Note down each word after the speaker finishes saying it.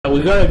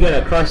we gotta get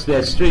across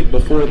that street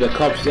before the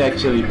cops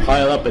actually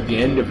pile up at the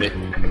end of it.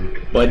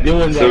 By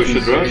doing that, so we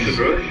should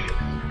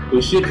rush?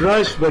 We should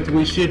rush, but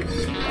we should,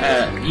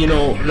 you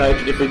know,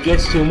 like if it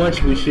gets too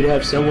much, we should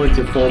have someone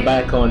to fall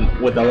back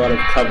on with a lot of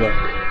cover.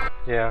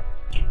 Yeah.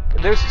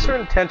 There's a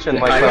certain tension,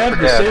 like I Left have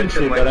 4 the Dead.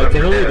 sentry, but I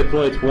can only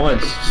deploy it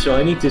once, so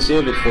I need to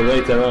save it for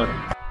later on.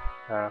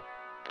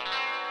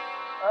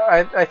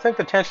 I think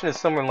the tension is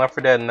similar in Left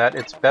 4 Dead in that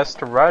it's best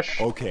to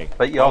rush,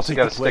 but you also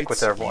got to stick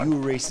with everyone.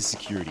 You erase the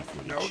security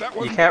footage.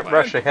 You can't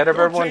rush ahead of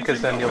everyone because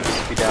then you'll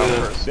just be down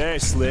first. There,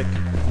 Slick.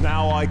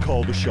 Now I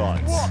call the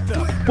shots.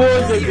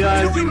 Fooled you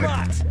guys!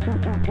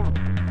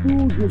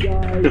 Fooled you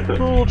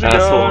Asshole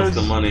guys! wants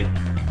the money.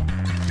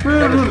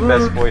 That is the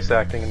best voice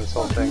acting in this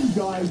whole thing.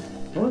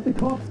 Let the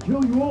cops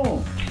kill you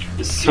all.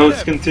 So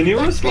it's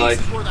continuous? Like,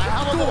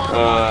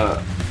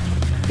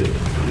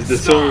 is the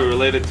story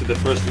related to the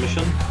first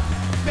mission?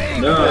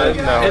 No,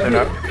 they're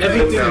not.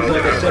 Everything is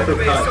like a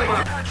separate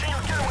part.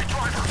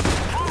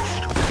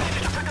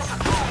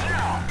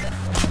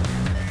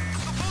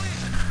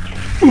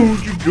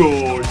 Fooled you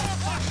guys!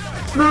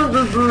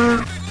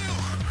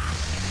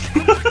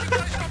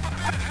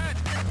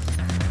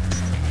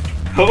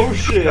 Oh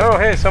shit! Oh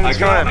hey,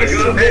 someone's I coming.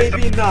 got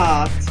maybe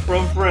not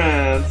from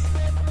France.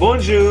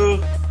 Bonjour!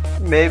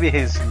 Maybe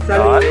he's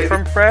not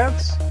from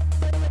France?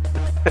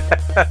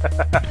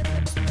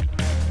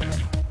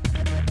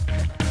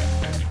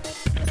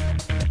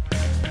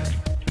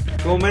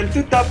 Comment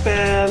tu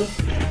t'appelles?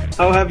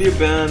 How have you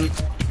been?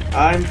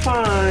 I'm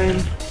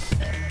fine.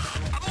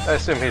 I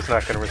assume he's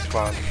not going to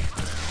respond.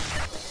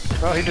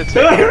 Oh, he did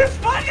say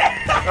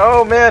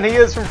Oh man, he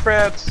is from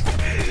France!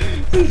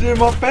 Je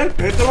m'appelle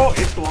Pedro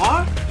et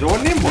toi?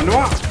 Johnny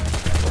Monoir.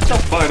 What the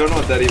fuck? I don't know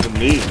what that even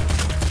means.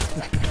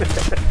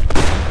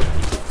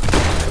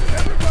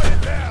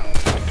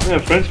 Yeah,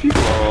 French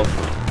people are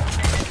awesome.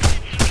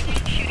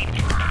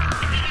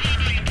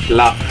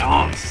 La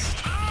France.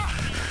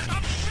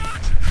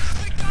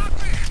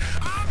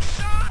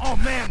 Oh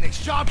man, they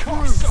shot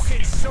Bruce!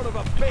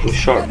 Who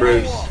shot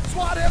Bruce?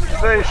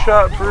 They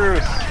shot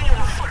Bruce!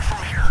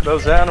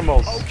 Those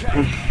animals.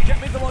 Okay, get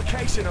me the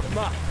location of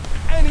Matt.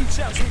 Any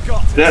chance we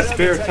got? That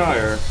spare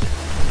tire.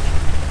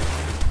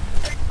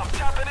 I'm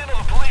tapping into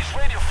the police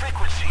radio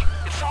frequency.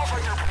 It sounds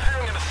like they're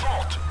preparing an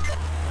assault.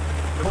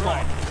 Come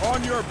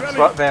on your belly.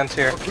 SWAT van's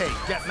here. Okay,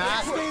 get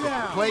masked. Stay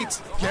down.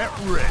 Plates, get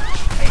rich.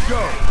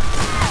 Go.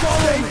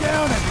 Stay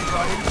down,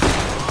 everybody.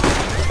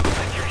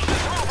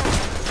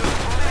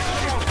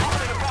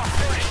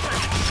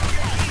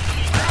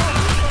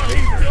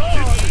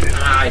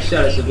 Ah, I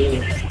shot a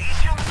civilian.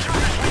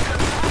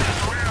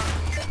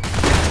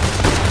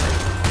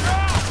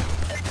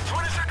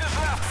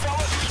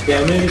 Yeah,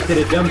 I made it to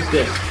the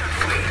dumpster.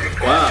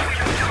 Wow.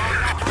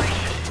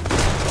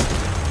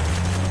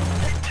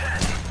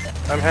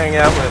 I'm hanging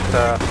out with,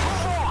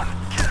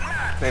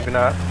 maybe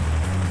not.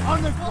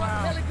 On the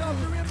ground.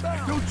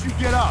 Don't you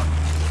get up.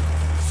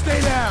 Stay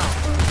down.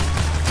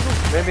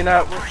 Maybe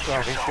not.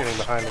 Oh, he's shooting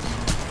behind us.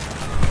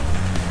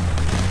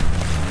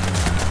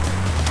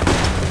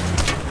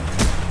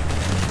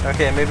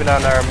 Okay, maybe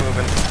not now we're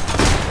moving.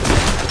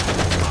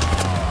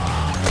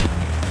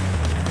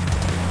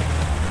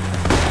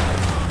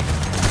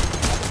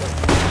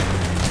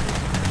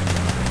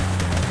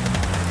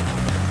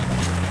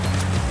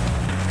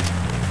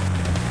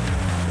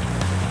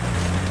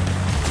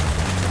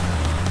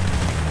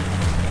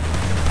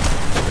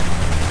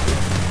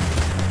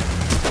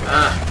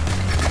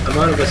 I'm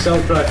out of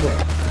assault rifle.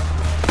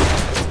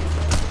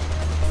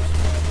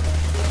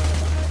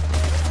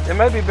 It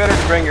might be better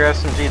to bring your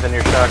SMG than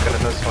your shotgun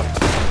in this one.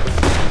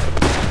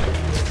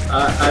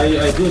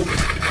 I did.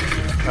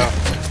 Oh.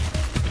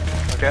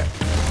 Okay.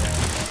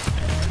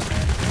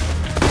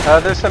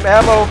 There's some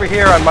ammo over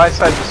here on my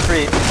side of the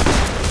street.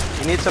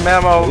 You need some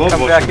ammo,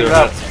 come back it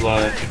up.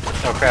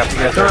 Oh crap, you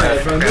guys are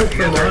if I move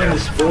from behind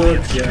this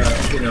board,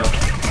 you know.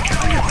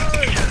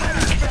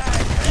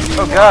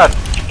 Oh god,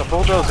 a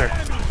bulldozer.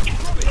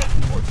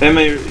 Hey,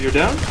 you're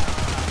down?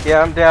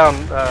 Yeah, I'm down.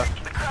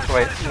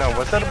 Wait, no,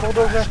 was that a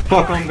bulldozer?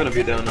 Fuck, I'm gonna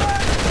be down now.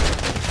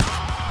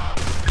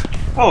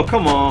 Oh,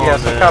 come on. Yeah,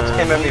 some cops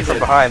came at me from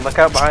behind. Look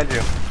out behind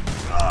you.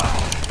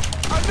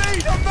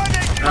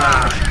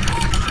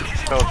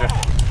 Told you.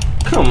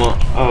 Come on.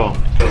 Oh,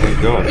 my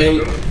god. Hey,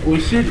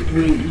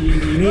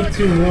 you need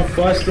to move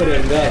faster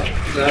than that.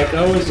 Like,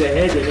 I was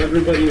ahead and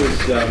everybody was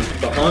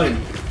behind.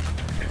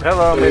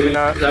 Hello, maybe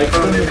not. Like,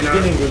 from the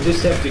beginning, we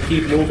just have to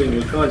keep moving.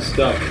 We can't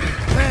stop.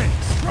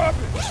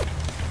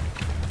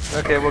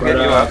 Okay, we'll get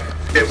you up.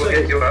 Okay, we'll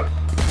get you up.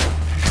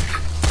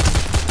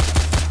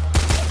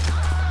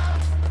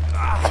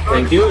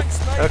 Thank you.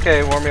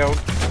 Okay, Wormio,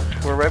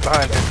 we're right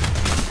behind you.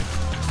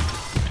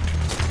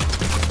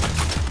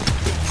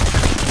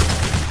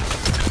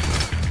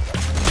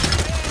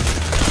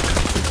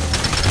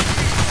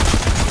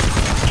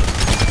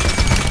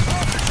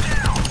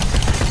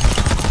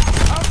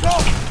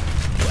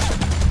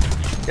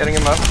 Getting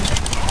him up.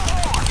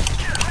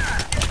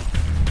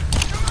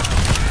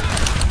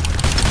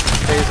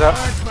 Okay, he's up.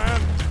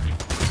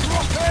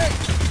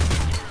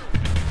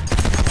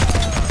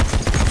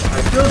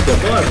 killed the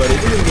bar, but he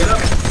didn't get up.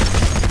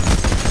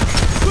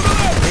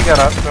 He got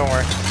up, don't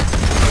worry.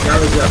 Now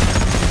he's up.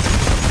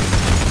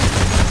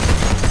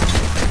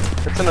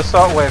 It's an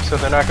assault wave, so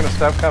they're not going to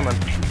stop coming.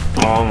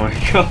 Oh my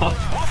god.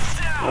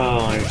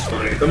 Oh my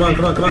god. Come on,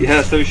 come on, come on.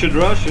 Yeah, so we should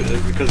rush it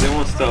because they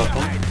won't stop,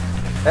 huh?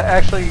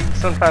 Actually,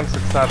 sometimes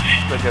it's not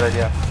a good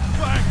idea.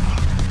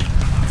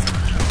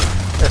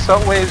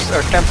 Assault waves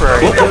are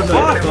temporary. What the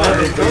fuck, man?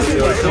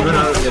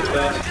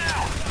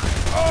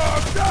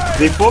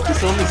 They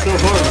focus on me so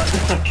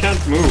hard, I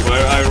can't move.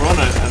 I run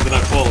and then I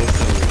fall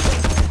instantly.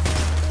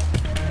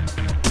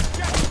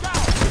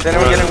 Is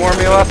anyone getting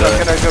Wormio up? I'm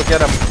gonna go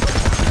get him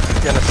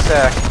in a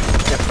sec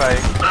if I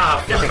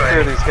can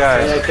clear these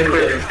guys.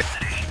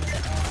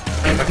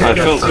 I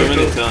fell too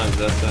many times,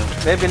 that's it.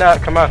 Maybe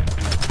not, come on.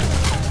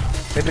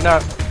 Maybe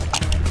not.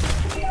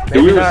 Do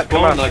we Maybe not,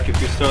 come respawn on. like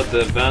if you start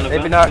the van event?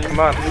 Maybe not, come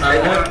on.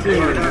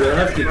 We'll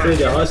have to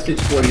trade a hostage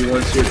for you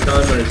once your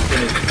timer is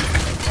finished.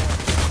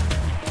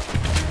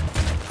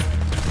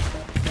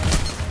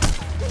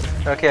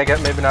 Okay, I got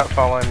maybe not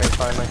following me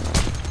finally.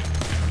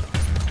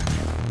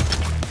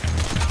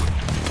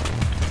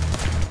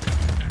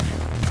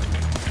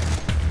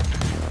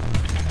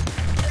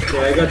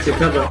 Yeah, I got your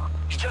cover.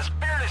 You just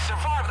barely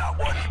survived that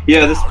one.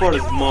 Yeah, this part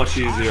is much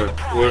easier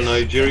where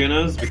Nigerian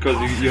is because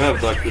you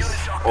have like this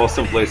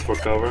awesome place for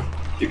cover.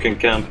 You can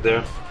camp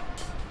there.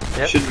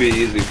 Yep. Should be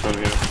easy from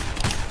here.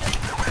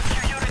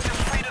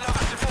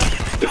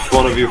 If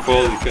one of you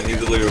falls, you can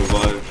easily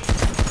revive.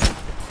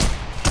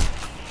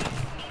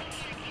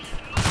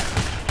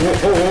 Oh,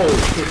 oh, oh,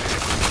 shit.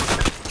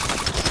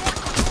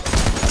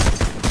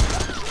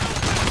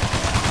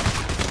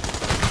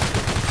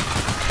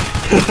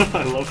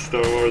 I love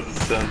Star Wars'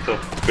 Santa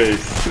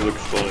face. He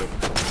looks funny.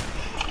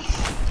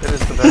 It is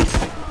the best.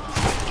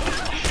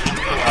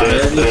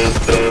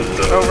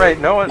 Oh right,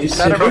 no one,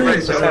 not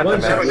everybody's a Santa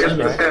mask,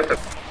 right?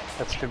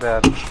 That's too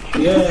bad.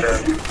 Yeah.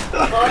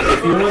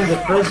 If you want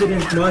the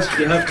president mask,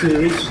 you have to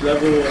reach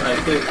level, I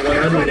think,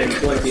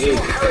 128.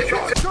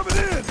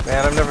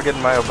 Man, I'm never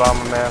getting my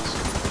Obama mask.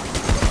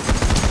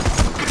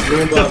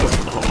 No Obama.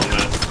 Oh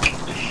man.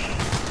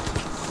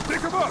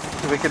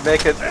 We could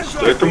make it.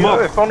 Stick 'em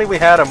up. If only we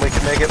had them, we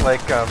could make it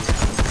like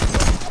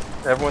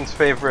everyone's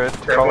favorite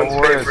Call of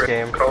Warriors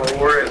game.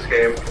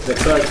 The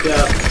card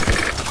cap.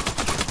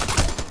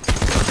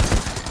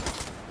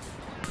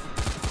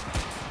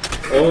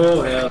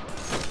 Oh hell.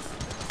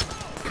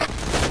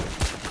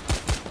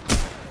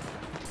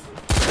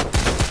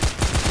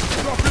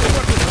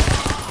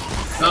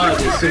 Ah,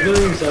 the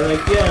civilians are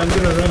like, yeah, I'm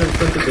gonna run in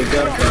front of the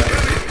gunfire.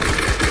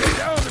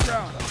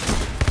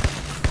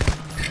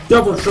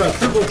 Double trap,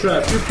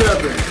 you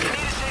covering.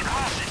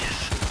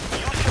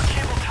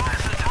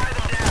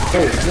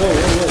 Oh, whoa,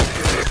 whoa, whoa.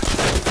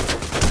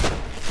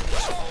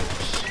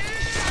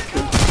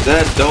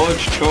 That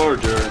Dodge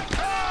Charger.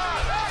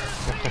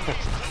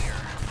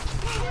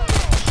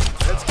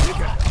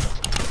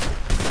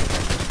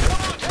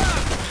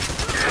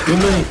 Too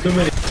many.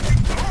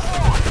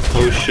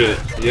 Oh shit.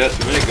 Yeah,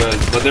 too many guys.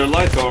 But they're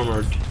light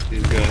armored,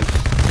 these guys.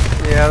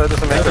 Yeah, that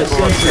doesn't make it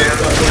cool.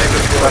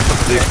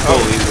 They fall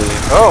easily.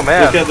 Oh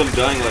man! Look at them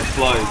dying like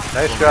flies.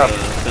 Nice from job. the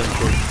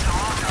sensor.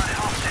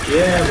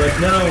 Yeah, but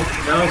now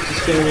it's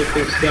just gonna make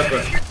things tougher.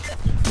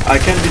 I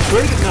can be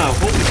traded now,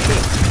 holy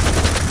shit.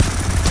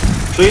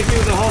 Trade me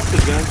with a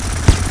hostage, guys.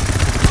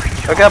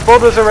 I got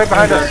bulldozer right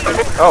behind us.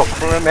 Oh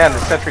man, the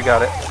sentry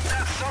got it.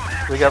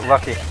 We got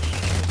lucky.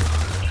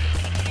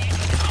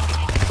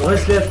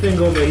 Once that thing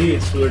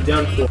overheats, we're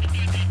done for.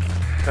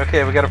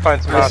 Okay, we gotta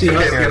find some I see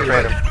hostages here and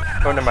hostage. trade them.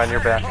 Oh, never mind, you're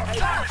back. Get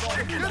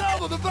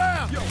out of the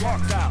van! You're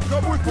locked out.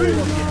 Come with me.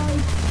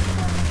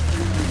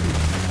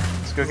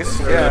 Let's go get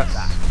some gas.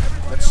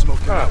 Let's smoke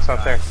it Oh, out. it's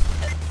not there.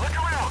 Look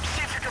around.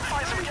 See if you can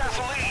find some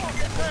gasoline.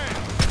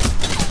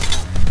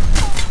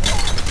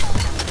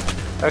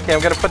 Okay,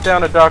 I'm gonna put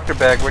down a doctor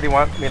bag. Where do you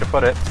want me to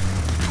put it?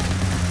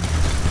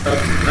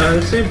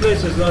 The same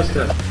place as last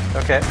time.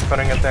 Okay,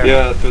 putting it there.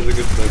 Yeah, that was a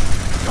good place.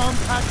 Come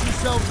pack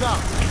yourselves up. I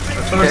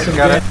found Okay, some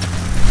got it. gas.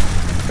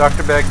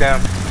 Doctor bag down.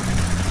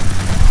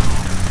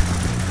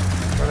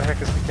 Where the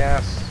heck is the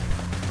gas?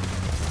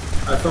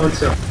 I found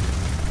some.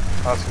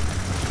 Awesome.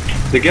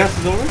 The gas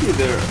is already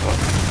there. Oh.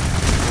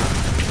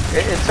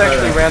 It's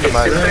actually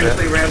randomized. It's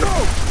actually random.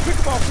 Pick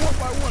them off one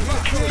by one.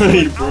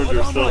 You burned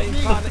yourself.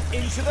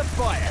 Into the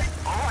fire.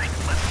 All right,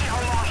 let's see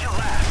how long he'll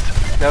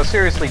last. Now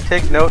seriously,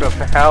 take note of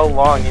how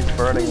long he's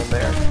burning in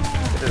there.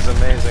 It is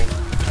amazing.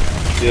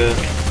 Yeah.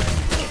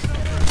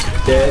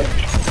 Dead.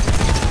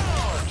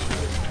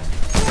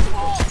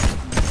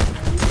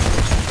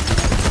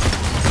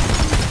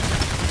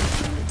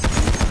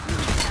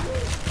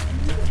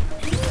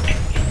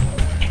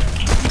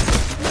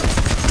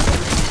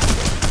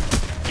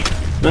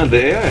 Man, the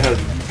AI has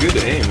good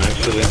aim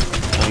actually.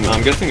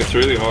 I'm guessing it's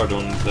really hard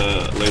on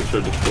the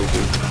later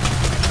difficulties.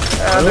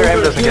 Their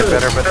aim doesn't get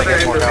better, but they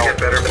get more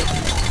health.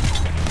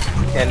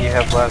 And you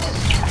have less.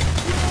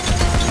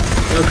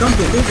 Now come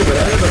to think of it,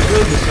 I have a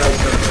blade beside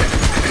something.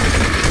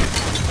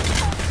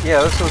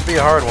 Yeah, this would be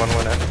a hard one,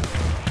 wouldn't it?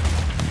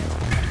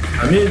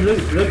 I mean,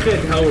 look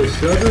at how we're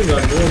struggling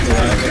on normal. I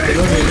can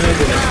only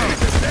imagine.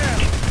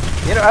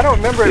 You know, I don't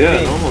remember it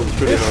being normal is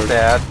pretty this hard.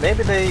 bad.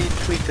 Maybe they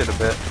tweaked it a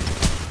bit.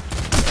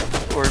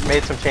 Or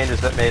made some changes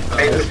that made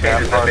this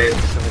map harder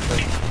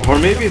specifically. Or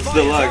maybe it's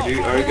the lag. Are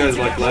you guys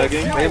like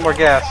lagging? We need more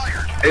gas.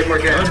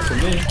 Fun for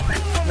me.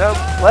 No,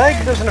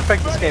 lag doesn't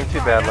affect this game too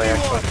badly,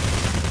 actually.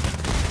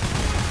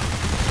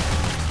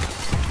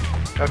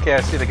 Okay,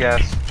 I see the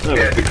gas. No,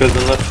 because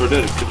in Left 4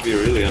 Dead it could be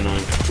really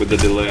annoying with the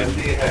delay.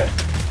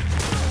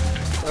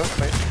 Oh,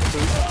 wait.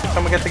 Did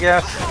someone get the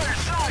gas?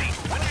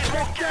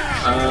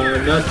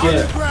 Not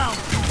yet.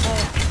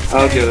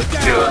 I'll get it. So,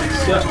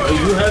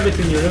 you have it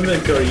in your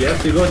inventory. You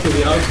have to go to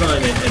the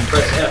outline and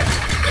press F.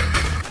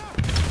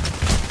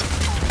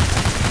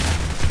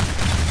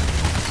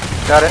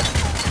 Got it.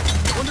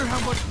 Wonder how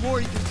much more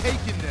you can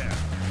take in there.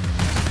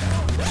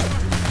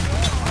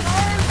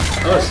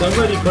 Oh,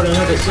 somebody put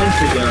another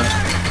sentry down.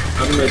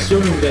 I'm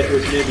assuming that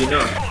was maybe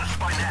not.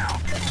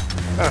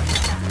 Huh.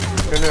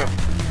 Who knew?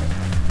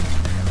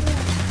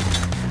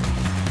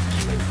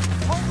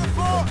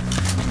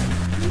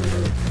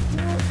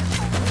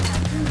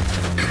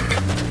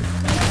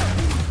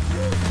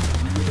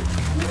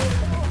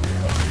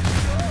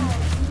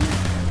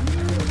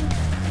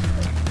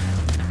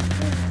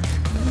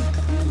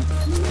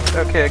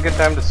 Okay, a good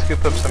time to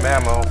scoop up some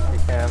ammo if you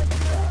can.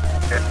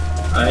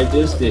 I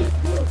just did.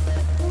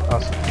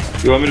 Awesome.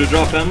 You want me to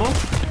drop ammo?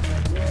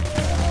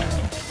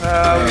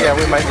 Yeah,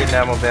 we might need an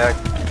ammo bag.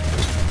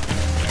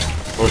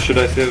 Or should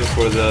I save it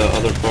for the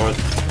other part?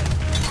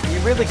 You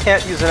really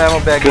can't use an ammo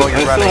bag while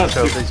you're running,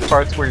 so these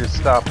parts where you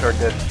stopped are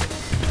good.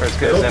 Or as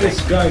good Hope as this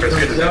any. guy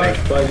comes out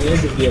by the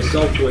end of the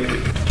assault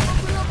wave.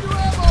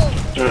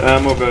 An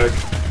ammo bag.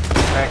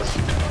 Thanks.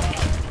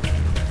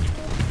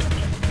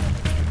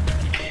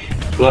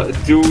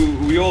 Do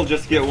we all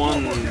just get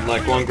one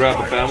grab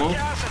of ammo?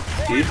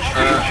 Each?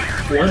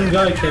 One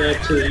guy can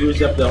actually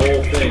use up the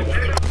whole thing.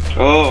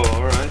 Oh,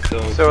 alright, so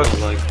it's not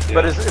like... Yeah.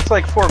 But it's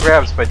like 4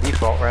 grabs by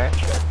default, right?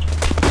 With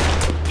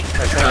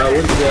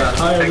the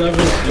higher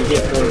levels, you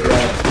get more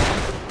grabs.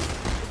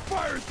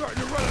 Fire's starting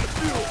to run out of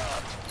fuel.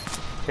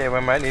 Okay, we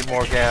might need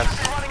more gas.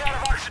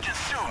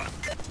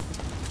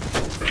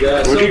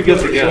 Yeah, Where do you get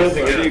the gas?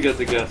 over. Where do you get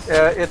the gas?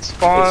 It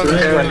spawns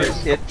It's when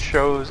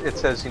randomized. it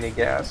says you need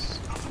gas.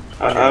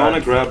 I want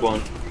to grab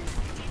one.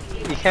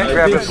 You can't I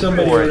grab think it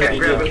somebody before. already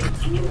did.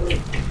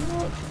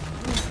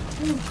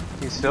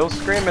 He's still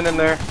screaming in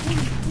there.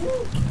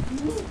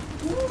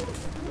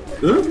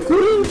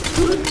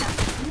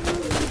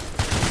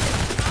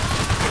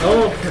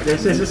 Oh,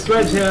 this is a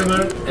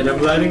sledgehammer, and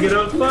I'm lighting it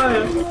on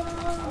fire.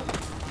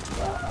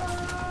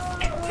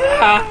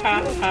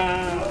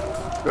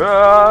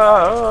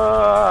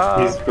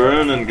 He's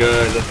burning,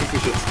 guys. I think we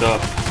should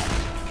stop.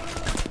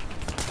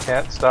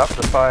 Can't stop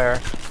the fire.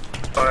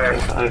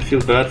 I feel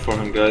bad for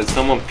him, guys.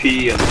 Someone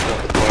pee and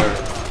stop the fire.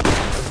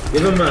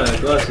 Give him a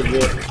glass of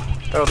water.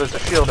 Oh, there's a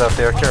shield out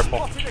there. Careful.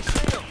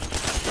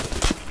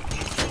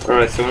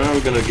 Alright, so now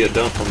we're gonna get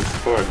down from this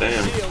far.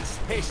 Damn.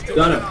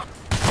 Got him.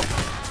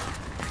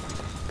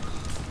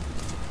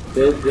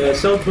 The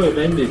assault wave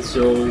ended,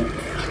 so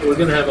we're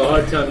gonna have a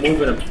hard time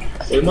moving him.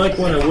 We might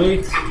want to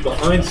wait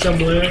behind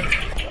somewhere.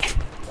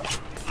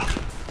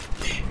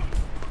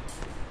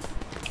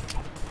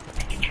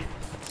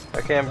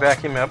 Okay, I'm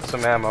vacuuming up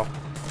some ammo.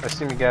 I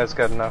assume you guys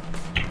got enough.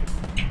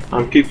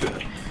 I'm keeping.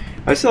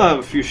 I still have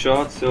a few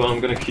shots, so I'm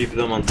gonna keep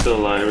them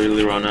until I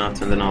really run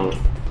out, and then I'll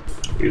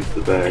use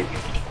the bag.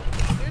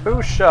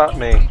 Who shot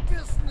me?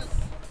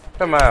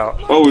 Come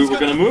out. Oh, we were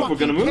gonna move? We're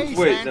gonna move?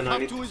 Wait, then I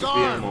need to keep the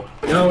ammo.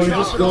 No, we're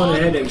just going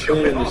ahead and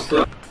clearing the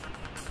stuff.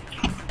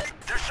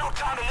 There's no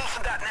time to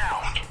loosen that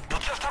now. You'll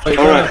just have to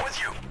Alright. with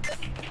you.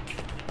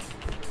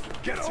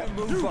 Get on,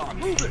 move on.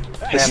 Move it.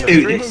 Let's And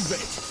do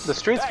this. the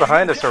streets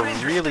behind us are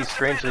really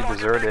strangely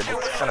deserted.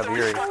 It's kind of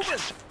eerie. And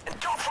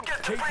don't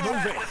forget to bring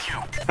that with you.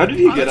 How did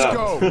he get Let's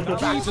out? go.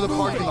 Back to the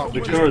parking lot.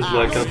 The car is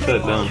like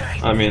upside down.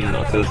 I mean, to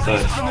the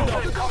side.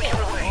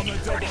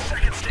 30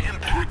 seconds to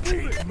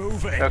impact.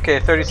 Move it. Okay,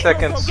 30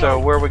 seconds, so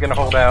where are we gonna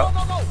hold out?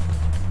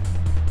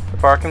 The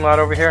parking lot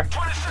over here?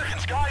 20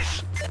 seconds,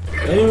 guys.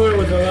 Anywhere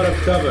with a lot of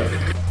cover.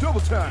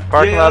 Double time.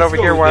 Parking lot let's over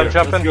go here where I'm there.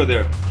 jumping? Let's go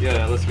there.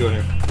 Yeah, let's go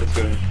here. Let's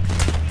go here.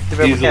 Too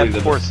bad we Easily can't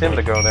the force best him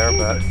to part. go there,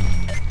 but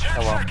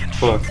oh well.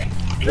 Fuck.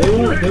 They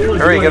won't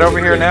Hurry, do get over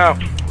here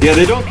anything. now. Yeah,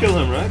 they don't kill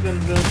him, right? Then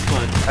that's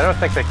fine. I don't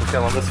think they can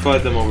kill him, Let's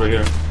fight them over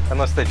here.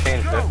 unless they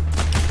changed it.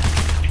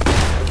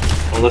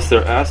 Unless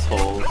they're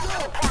assholes.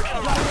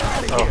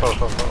 Oh, ho,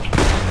 ho, ho.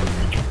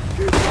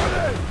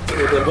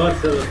 With the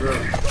butts of the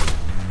drum.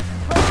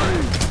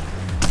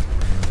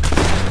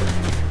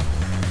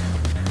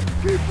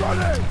 Keep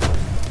running.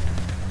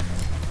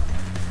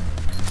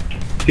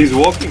 He's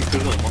walking to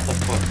them, what the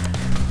fuck?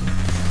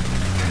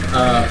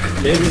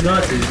 Maybe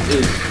not.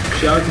 Is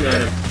shouting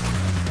at him.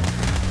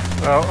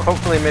 Well,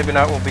 hopefully maybe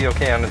not will be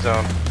okay on his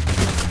own.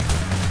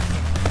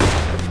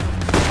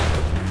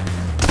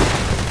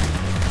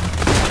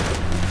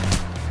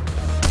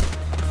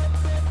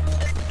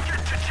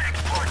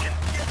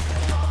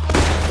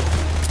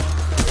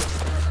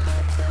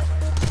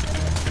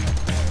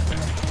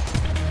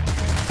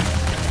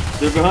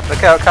 They're behind.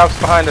 Look out, cops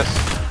behind us.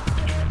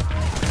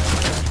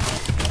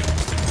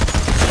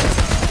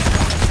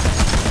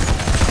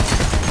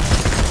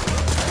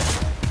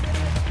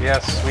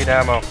 Yes, sweet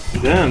ammo.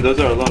 Damn, those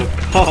are a lot of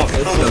cops.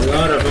 That's a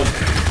lot of them.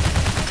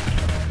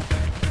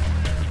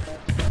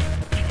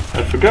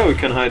 I forgot we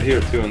can hide here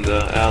too in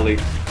the alley.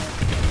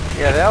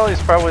 Yeah, the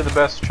alley's probably the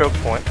best choke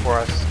point for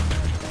us.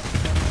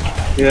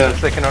 Yeah.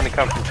 Since they can only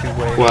come from 2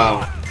 ways.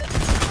 Wow.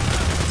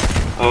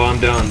 Oh, I'm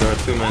down. There are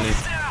too many.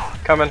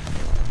 Coming.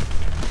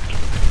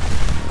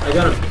 I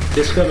got him.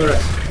 Discover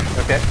us.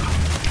 Okay.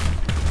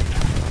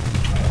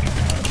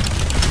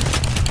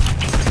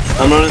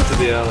 I'm running to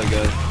the alley,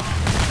 guys.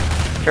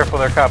 Careful,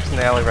 there are cops in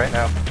the alley right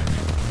now.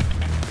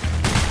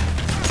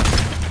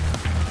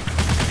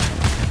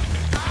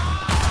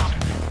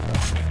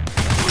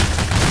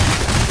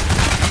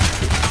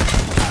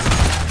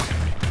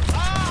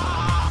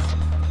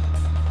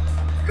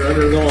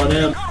 Running low on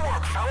him.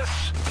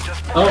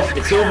 Oh,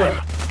 it's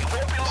over.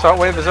 Assault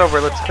wave is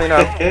over, let's clean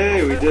up.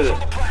 Hey, we did it.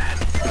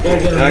 Go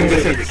get I'm him.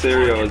 guessing this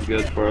area was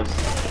good for us.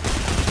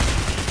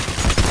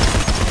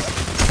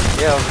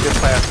 Yeah, it was a good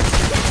plan.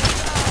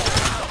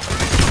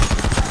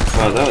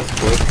 Wow, that was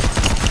quick.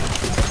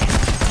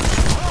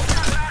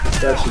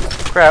 Gotcha.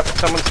 Crap,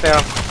 someone's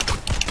down.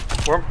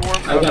 Worm, I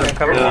got okay, him.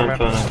 cover Yeah, for I'm me.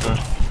 fine, I'm fine.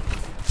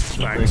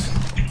 Thanks.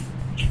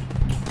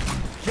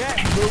 Get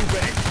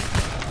moving.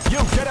 You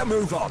get a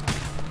move on.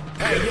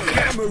 Hey, you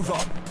get a move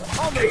on.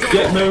 On the door.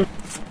 Get moved.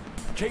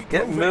 Keep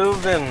Get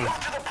moving. moving.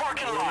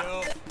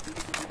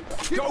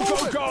 Go,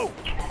 go, go.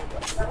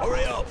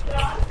 Hurry up.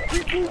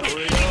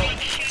 Hurry up.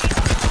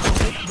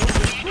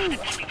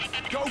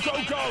 Go, go,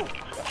 go.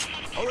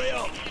 Hurry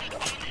up.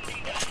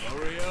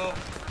 Hurry up.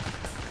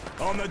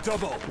 On the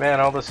double. Man,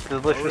 all this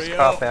delicious Hurry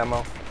cop up.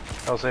 ammo.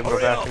 I was able to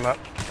Hurry back up. him up.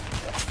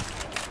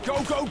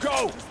 Go, go,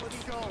 go.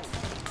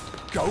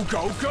 Go,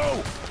 go,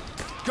 go.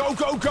 Go,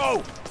 go,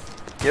 go.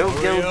 Go,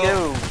 Hurry go, up.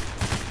 go.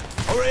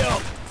 Hurry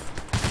up.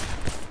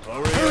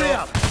 Hurry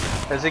up.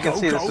 As you can Go,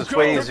 see, this go, is go.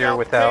 way easier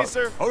without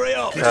Hurry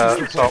up.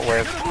 assault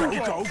wave. Go,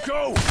 go,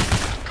 go.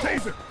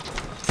 Taser.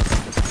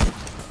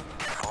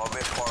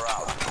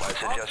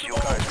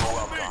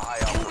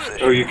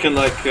 Oh, you can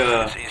like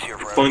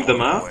point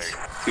them out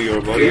to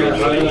your body. Yeah,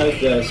 I like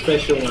the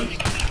special ones.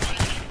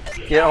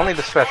 Yeah, only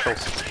the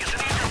specials.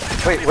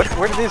 Wait,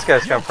 where did these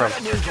guys come from?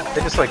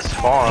 They just like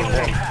spawned.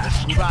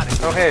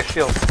 Oh hey,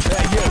 shield.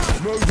 Hey, you.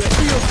 Move it.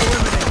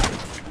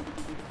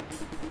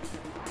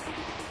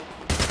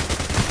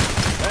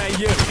 Hey,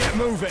 you. Get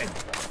moving.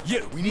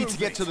 You. We need to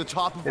get to the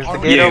top of Is the our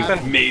gate Yeah,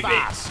 open? maybe.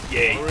 fast.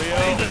 Yay.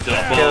 The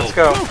double. Okay, let's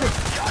go.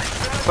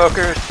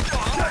 Smokers.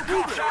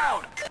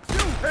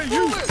 Hey,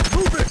 you.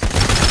 Move it.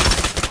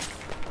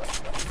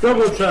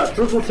 Double tap,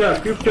 keep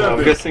I'm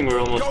tapping. guessing we're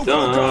almost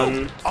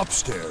done.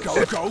 Upstairs. Go,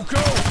 go,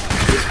 go.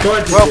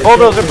 Well,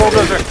 bulldozer,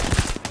 bulldozer.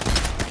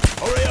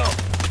 Hurry up.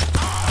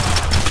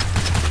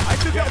 I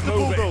took out the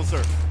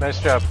bulldozer. Nice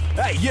job.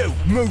 Hey, you.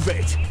 Move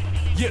it.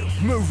 You.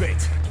 Move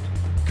it.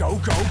 Go,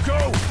 go,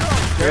 go.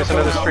 Here's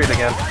another street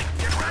again.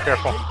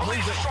 Careful.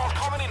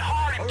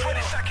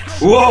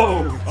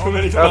 Whoa! Too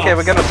many times. Okay,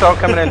 we got an assault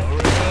coming in.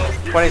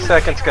 20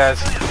 seconds,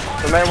 guys.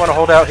 We might want to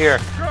hold out here.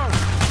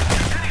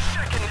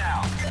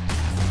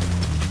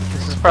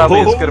 This is probably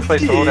as good a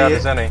place to hold out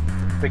as any.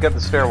 We got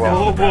the stairwell.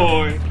 Oh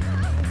boy.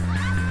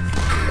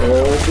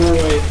 Oh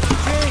boy.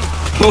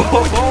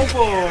 Oh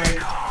boy.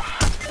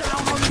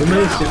 Too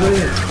many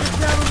civilians.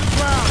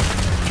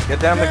 Get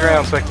down the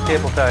ground so I can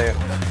cable tie you.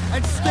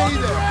 And stay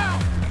there.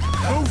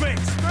 Move it.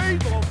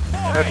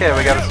 Okay,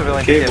 we got a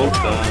civilian Cable cable.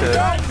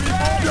 tie.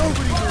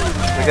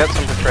 We got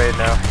some to trade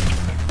now.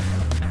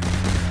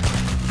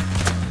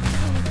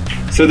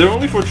 So they're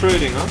only for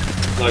trading, huh?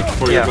 Like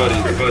for Yeah.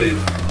 your buddies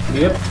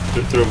Yep.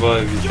 to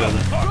revive each other.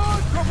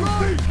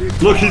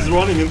 Look, he's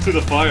running into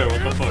the fire.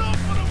 What the fuck? I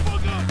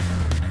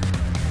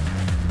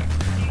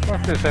wonder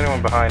if there's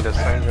anyone behind us.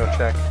 I can go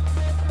check.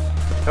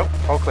 Nope,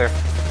 all clear.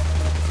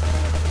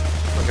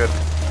 We're good.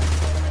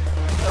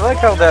 I like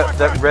how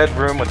that red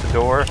room with the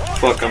door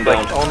Fuck, I'm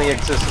down. like only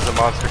exists as a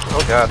monster.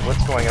 Oh god,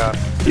 what's going on?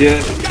 Yeah,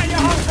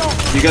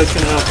 you guys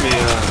can help me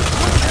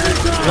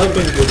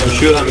Helping with them.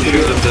 shoot them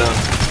down.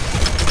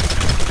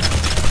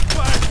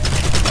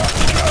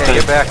 Okay,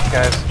 get back,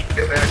 guys.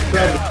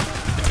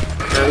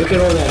 Yeah, look at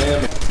all that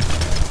ammo.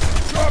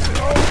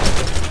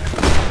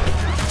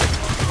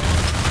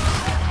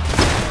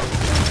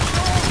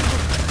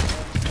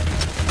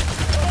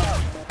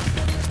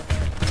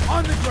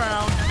 On the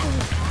ground.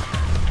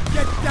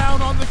 Get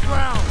down on the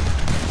ground.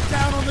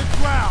 Down on the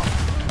ground.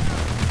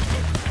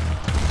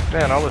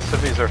 Man, all the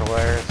civvies are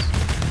hilarious.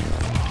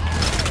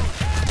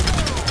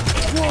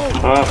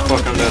 Ah,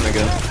 fuck, I'm down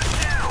again.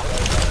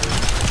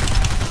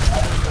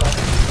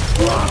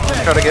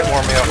 Try to get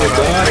Wormio.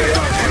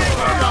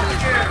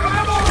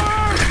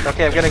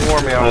 Okay, I'm getting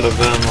Wormio. Out of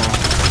ammo.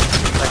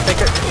 I think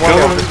Come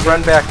Wormio, on. just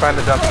run back, find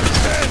the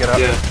dumpsters. Get up.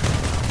 Yeah.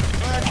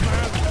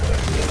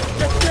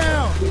 Get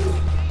down.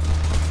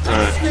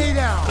 Alright. Stay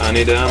down. I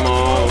need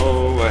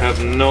ammo. I have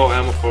no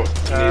ammo for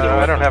neither.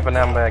 I don't have an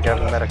ammo bag, I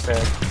have a medic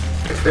bag.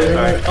 There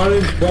are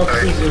orange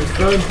boxes in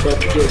front, but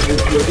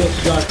you'll get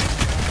shot.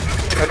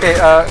 Okay,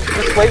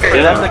 just wait for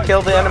them to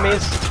kill the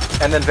enemies,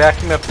 and then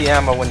vacuum up the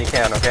ammo when you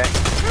can, okay?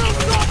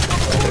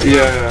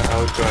 Yeah,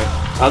 I'll try.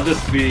 I'll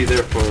just be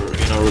there for,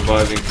 you know,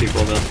 reviving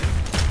people then.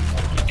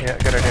 Yeah,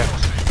 good idea.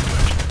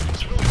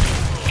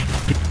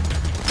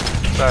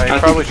 So you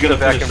probably should have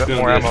vacuumed up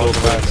more ammo in the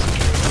last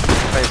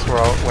place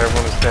where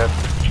everyone was dead.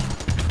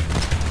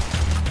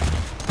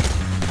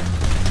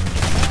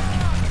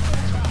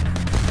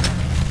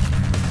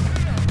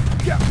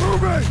 Get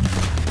moving!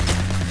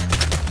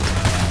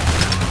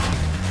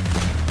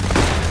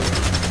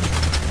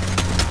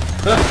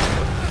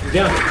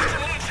 Down.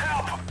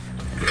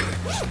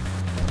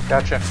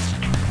 Gotcha.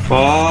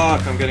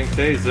 Fuck, I'm getting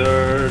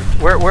tasered.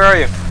 Where are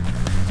you?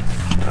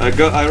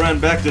 I ran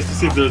back just to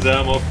see if there's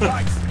ammo.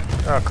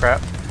 Oh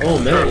crap. Oh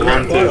man,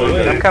 One, two,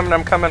 okay.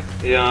 I'm coming.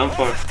 Yeah, I'm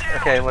fine.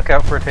 Okay, look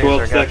out for a taser.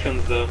 12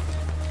 seconds though.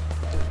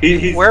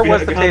 He's Where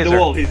was the behind taser? the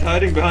wall. He's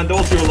hiding behind the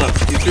wall to your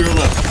left. He's to your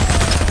left.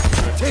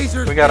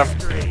 Tasers. We got him.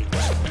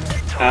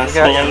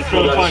 Asshole, I was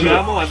trying to find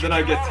ammo and then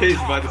I get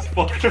tased by this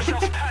fucker.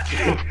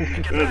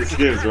 Yeah, this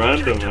game's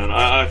random, man.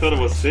 I thought it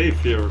was safe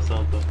here or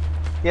something.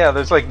 Yeah,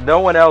 there's like no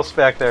one else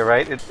back there,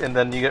 right? And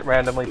then you get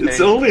randomly tased. It's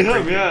only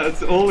him, yeah,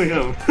 it's only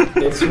him.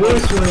 It's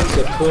worse when it's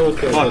a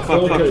cloaker. Fuck.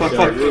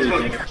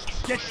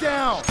 Get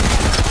down.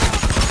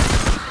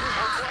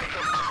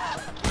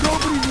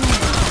 Nobody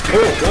move.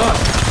 Oh god.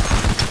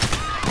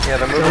 Yeah,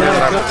 they're moving in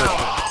our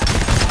position.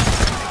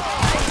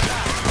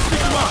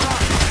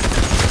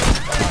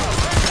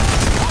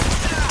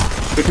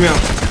 Pick me up.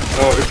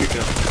 Oh, if you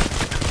can.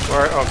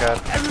 Where? Oh god.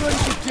 Everyone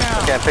get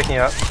down. Okay, I'm picking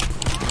you up.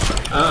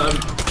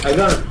 I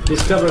got him.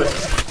 Discover it.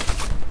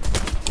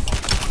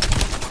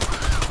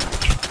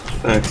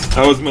 Thanks.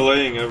 I was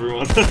meleeing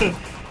everyone.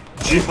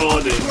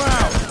 Jihading.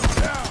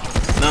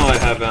 Now I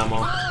have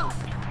ammo.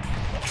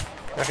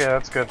 Okay,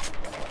 that's good.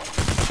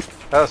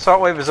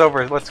 Assault wave is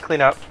over. Let's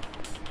clean up.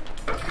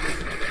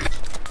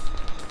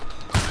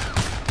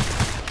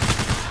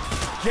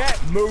 Get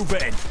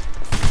moving.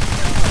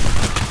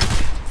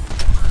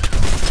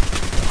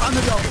 On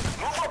the double.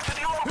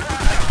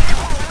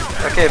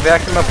 Okay,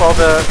 vacuum up all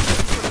the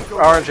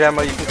orange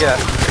ammo you can get.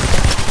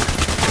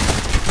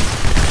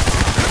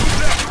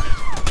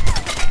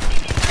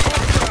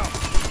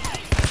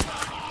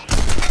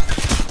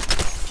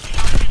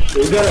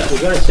 We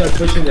gotta start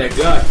pushing that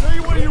guy.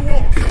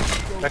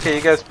 Okay,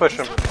 you guys push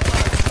him.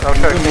 I'll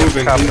try to keep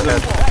moving. top of the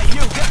head.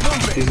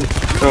 He is.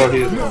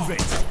 Moving.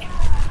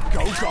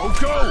 Go.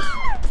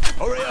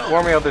 Hurry up.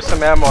 Wormio, there's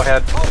some ammo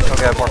ahead. Oh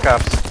god, more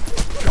cops.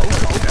 Go.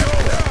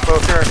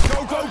 Cloaker.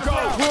 Go.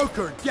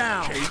 Broker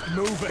down. Keep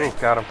moving. Ooh,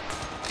 got him.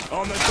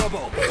 On the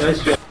double.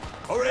 Nice job.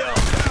 Hurry up.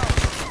 Go.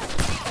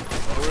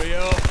 Hurry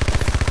up.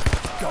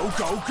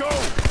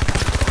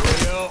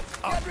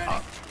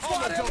 Up. On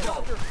the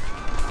double.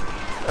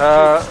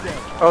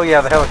 Oh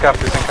yeah, the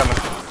helicopter's incoming.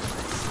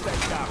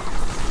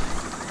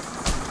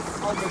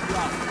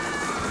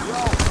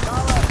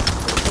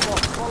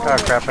 Oh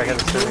crap, I hit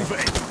the city.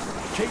 Moving.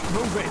 Keep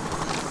moving.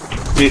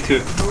 Me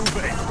too.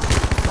 Moving.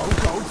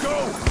 Go.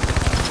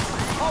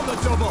 On the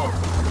double.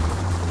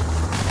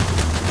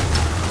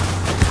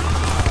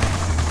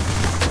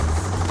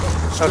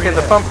 Okay,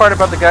 the fun part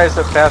about the guys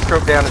that fast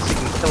rope down is you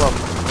can kill them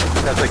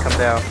as they come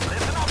down.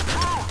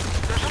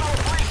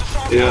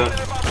 Yeah.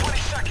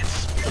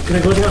 Can I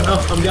go down?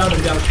 Oh, I'm down.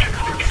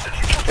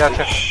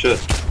 Gotcha. Shit.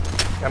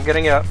 I'm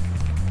getting you up.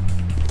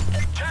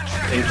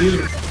 Thank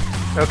you.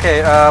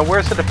 Okay,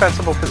 where's the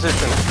defensible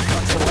position?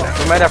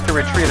 We might have to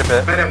retreat a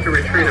bit.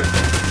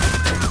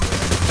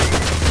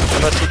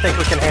 Unless you think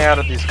we can hang out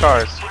at these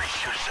cars.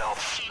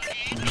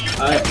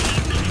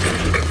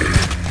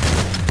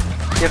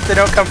 If they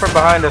don't come from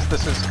behind us,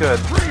 this is good.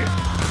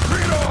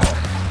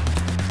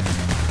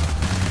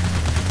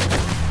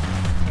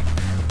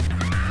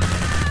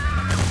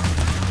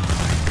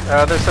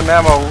 There's some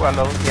ammo on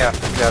the... yeah,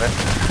 you got it.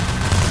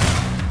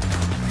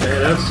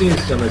 Man, I've seen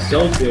some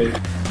assault here.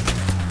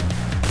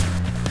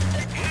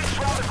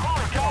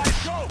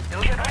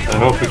 I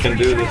hope we can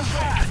do this.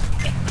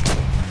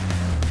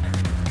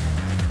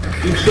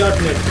 Keep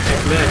shooting at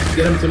Max.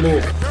 Get him to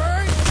move.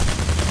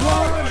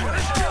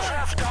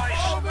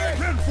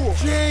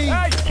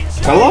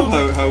 I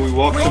love how we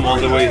walked him all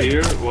the way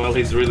here while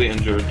he's really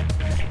injured.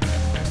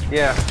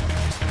 Yeah.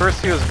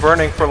 First he was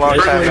burning for a long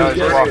time, now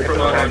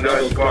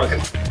he's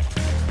walking.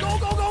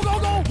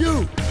 Go.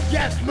 You.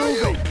 Yes,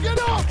 moving. Get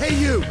up. Hey,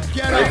 you.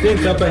 Get I up.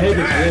 think up ahead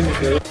is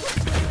him.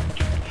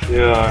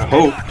 Yeah, I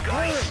hope.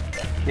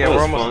 Yeah, That we're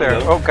was almost fun, there.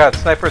 though. Oh god,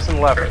 snipers on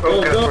the left.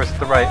 Oh, Of course, to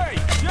the right.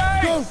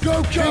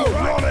 Go. Keep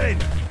running.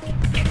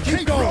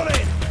 Keep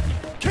going.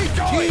 Keep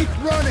going. Keep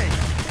running.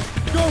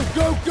 Go.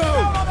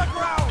 Down on the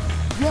ground.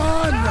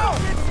 Run.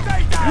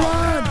 Stay down.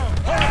 Run.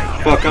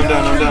 Fuck, I'm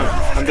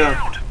down.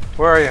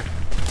 Where are you?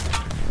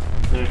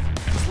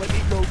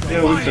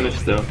 Yeah, we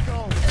finished though.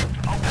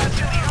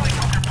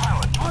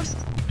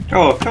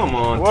 Oh, come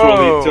on, Whoa.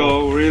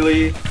 Trollito,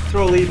 really?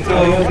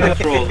 Trollito, what a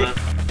troll, man.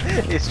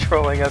 He's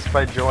trolling us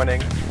by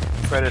joining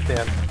right at the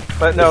end.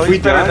 But no,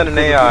 he's better than an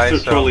AI,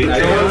 so... I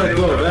don't let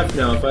go of F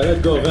now. If I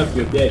let go of F,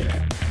 you're dead.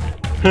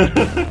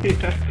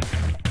 Yeah.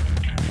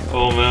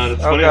 Oh man,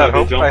 it's Oh funny god,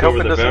 how they jumped I hope over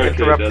it the doesn't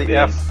barricade interrupt at the the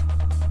F. end.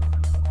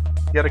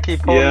 You gotta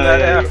keep holding Yeah, that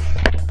yeah, F.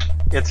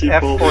 It's keep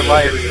F for holding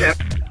life.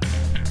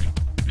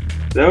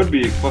 That would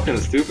be fucking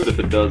stupid if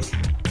it does.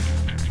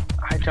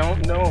 I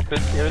don't know if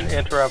it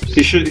interrupts.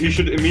 He should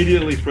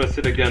immediately press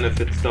it again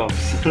if it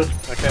stops.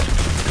 Okay.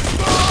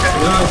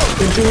 No,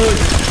 continue.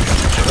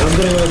 I'm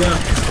gonna go down.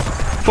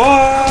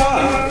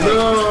 Fuck!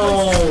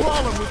 No!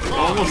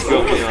 Almost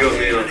got me on.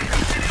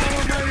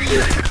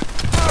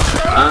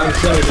 I'm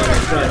sorry, man.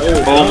 I'm sorry.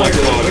 Oh my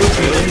god.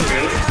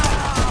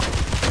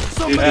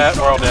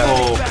 We're all dead.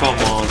 Oh, come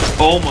on.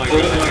 Oh my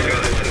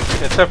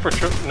god. Except for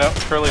no,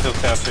 Curly does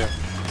down too.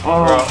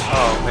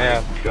 Oh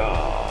man.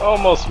 God.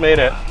 Almost made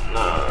it.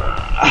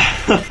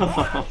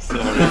 I'm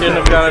sorry. You shouldn't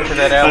have gone into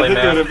that alley, I think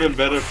it man. would have been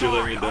better if you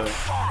let me die.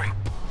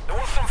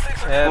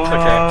 Yeah, it's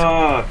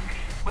okay.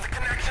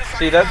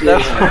 See, that's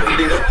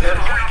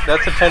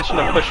the tension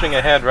of pushing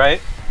ahead,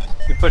 right?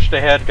 You pushed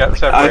ahead, got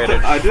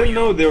separated. I didn't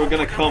know they were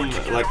gonna come,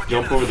 like,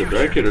 jump over the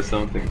barricade or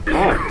something.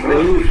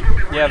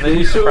 Yeah, they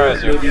did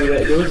surprise you.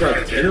 There was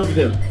like 10 of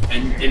them,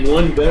 and in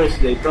one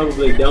burst they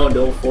probably downed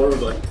all 4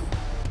 of us.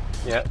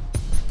 Yeah.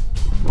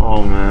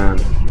 Oh man.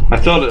 I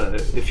thought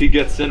if he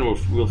gets in,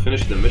 we'll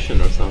finish the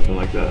mission or something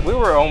like that. We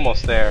were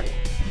almost there.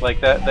 Like,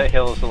 that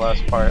hill is the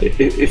last part.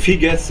 If he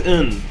gets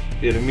in,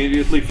 it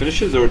immediately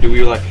finishes, or do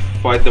we, like,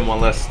 fight them on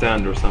last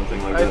stand or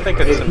something like that? I think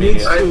it's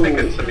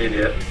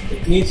immediate.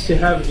 It needs to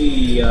have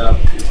the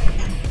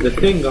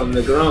thing on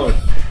the ground,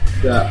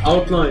 the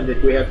outline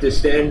that we have to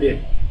stand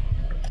in.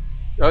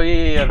 Oh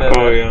yeah,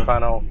 the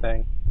final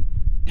thing.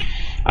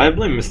 I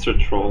blame Mr.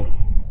 Troll.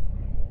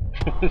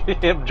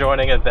 Him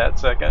joining at that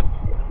second.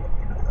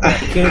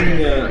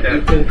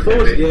 You can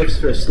close the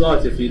extra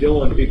slots if you don't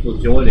want people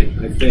joining,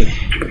 I think.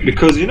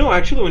 Because, you know,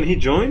 actually when he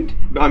joined,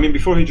 I mean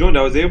before he joined,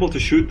 I was able to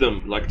shoot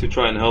them, like, to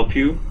try and help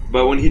you.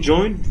 But when he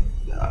joined,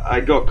 I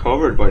got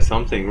covered by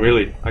something,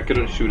 really. I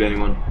couldn't shoot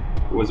anyone.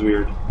 It was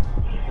weird.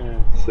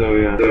 So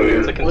yeah.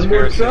 It's a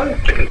conspiracy.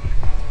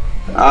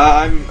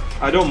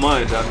 I don't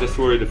mind. I'm just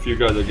worried if you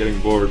guys are getting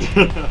bored.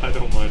 I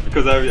don't mind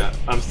because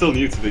I'm still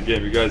new to the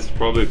game. You guys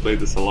probably played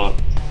this a lot.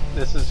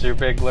 This is your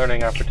big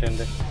learning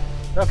opportunity.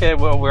 Okay,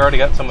 well we already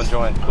got someone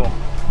joined. Cool.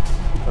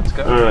 Let's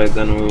go. All right,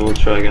 then we will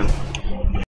try again.